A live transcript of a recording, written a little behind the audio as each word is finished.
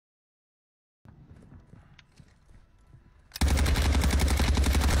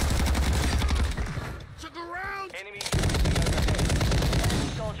Enemy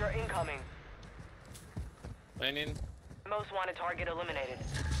overhead. Soldier incoming. Landing. Most wanted target eliminated.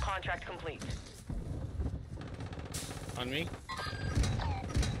 Contract complete. On me.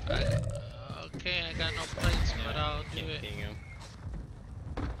 Okay, I got no plates, but I'll do it. Him.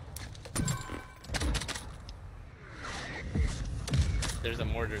 There's a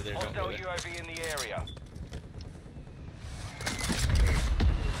mortar there. Don't hostile go there. UAV in the area.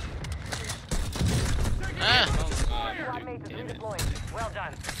 Squad mates is redeploying. Well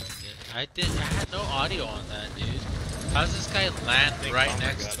done. I had no audio on that, dude. How's this guy land right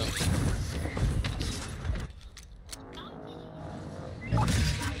next to me?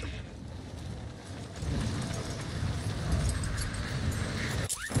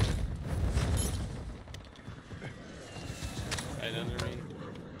 Right under me.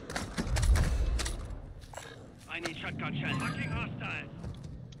 I need shotgun shells. Marking hostile.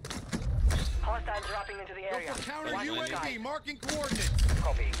 Hostiles dropping into the area. Counter Watch the UAV, sky. marking coordinates.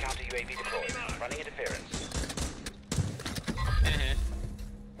 Copy. Counter UAV deployed. Running interference.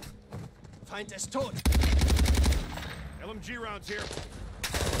 Feind ist tot. LMG rounds here.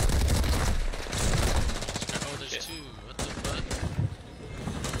 Oh, there's two. What the fuck?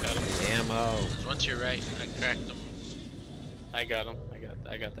 Got him. Ammo. There's one to your right. I cracked them. I got him.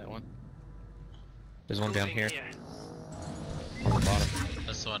 I got that one. There's one down here. On the bottom.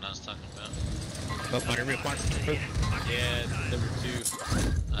 That's the one I was talking about. Oh, under me, Mark. Yeah, number 2.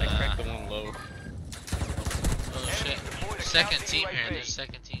 I cracked the one low. Oh shit. Second team here. There's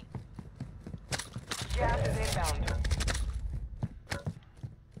second team. Gas is inbound.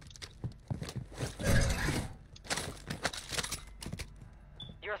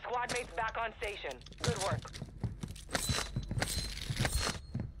 Your squad mates back on station. Good work.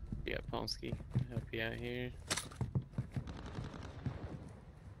 Yeah, Pomsky. Help you out here.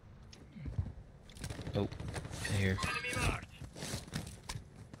 Oh, here. Enemy marked.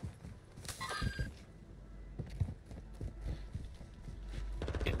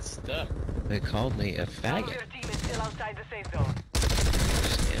 Get stuck. They called me a Your faggot. team is still outside the safe zone.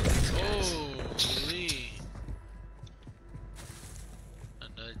 Damn these guys. Holy.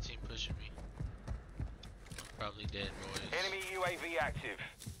 Another team pushing me. I'm probably dead, boys. Enemy UAV active.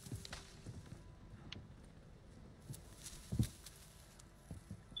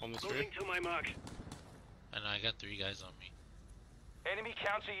 On the Moving strip. to my mark. And I got 3 guys on me. Enemy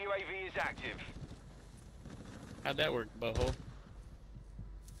counter UAV is active. How'd that work, butthole?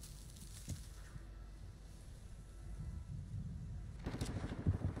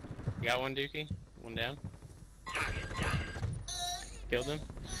 Got one, Dookie? One down? Killed him?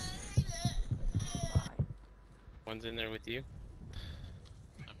 One's in there with you?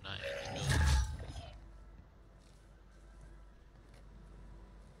 I'm not in this building.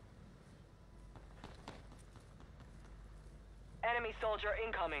 Enemy soldier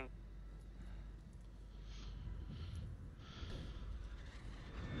incoming.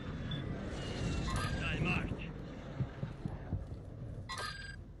 Marked.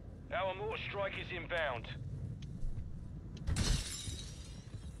 Our mortar strike is inbound.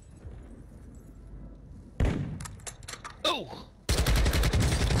 Oh!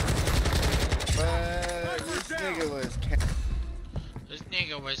 This nigga was This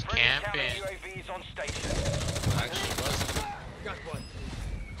nigga was Friendly counter camping. UAV is on station. Actually wasn't. Got one.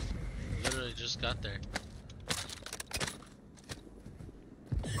 Literally just got there.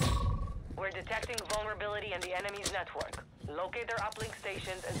 We're detecting vulnerability in the enemy's network. Locate their uplink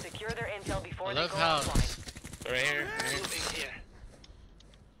stations and secure their intel before I they love go how offline. Right here. Moving here.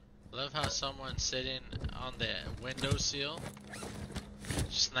 I love how someone sitting on the windowsill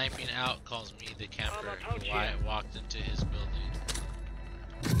sniping out calls me the camper why I walked into his building.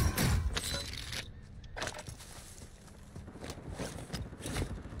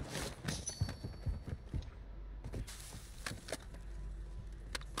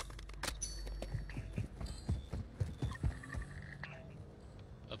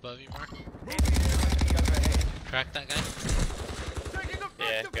 Above you, Mark. Crack that guy. Taking Yeah,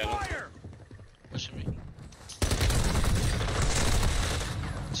 effective got him. fire. Pushing me.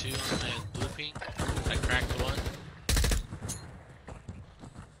 2 on my blue ping. I cracked 1.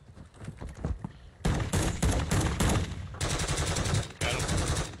 Got him.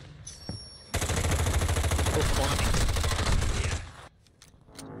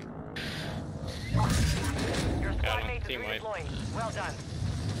 Your Got squad him. mates is Team wipe. redeploying. Well done.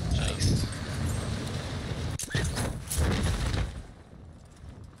 Nice.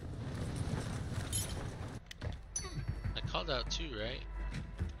 I called out 2, right?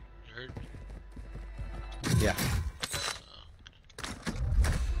 You heard me? Yeah.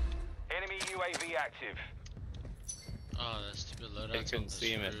 Enemy UAV active. Oh, that stupid loadout. I couldn't see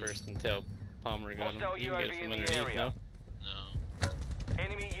him at first until Palmer got him. Hostile You can get UAV from in the underneath, area. no? No.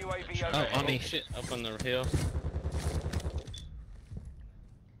 Enemy UAV Oh, overhead. on me. Shit, up on the hill.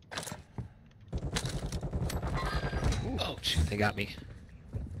 Oh, shoot, they got me.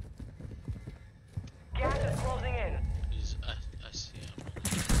 Gas is closing in. I see him.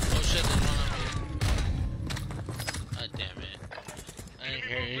 Oh shit, there's one on me. God damn it. I didn't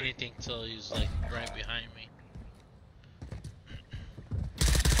hear anything till he was like right behind me.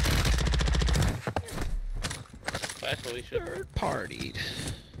 Bye, Felicia. Third partied.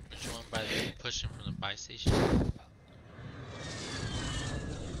 Which one by the pushing from the buy station?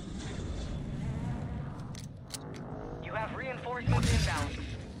 You have reinforcements inbound.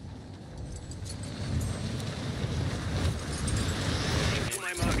 To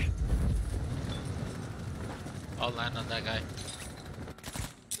my mark. I'll land on that guy.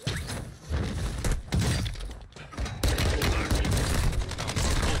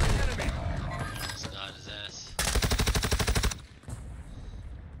 Almost got his ass.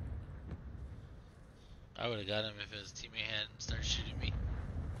 I would have got him if his teammate hadn't started shooting me.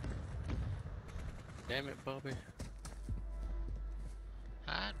 Damn it, Bobby.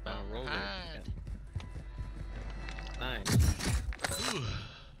 Hide, Oh, Bobby, roll it. hide. Nice. Ooh.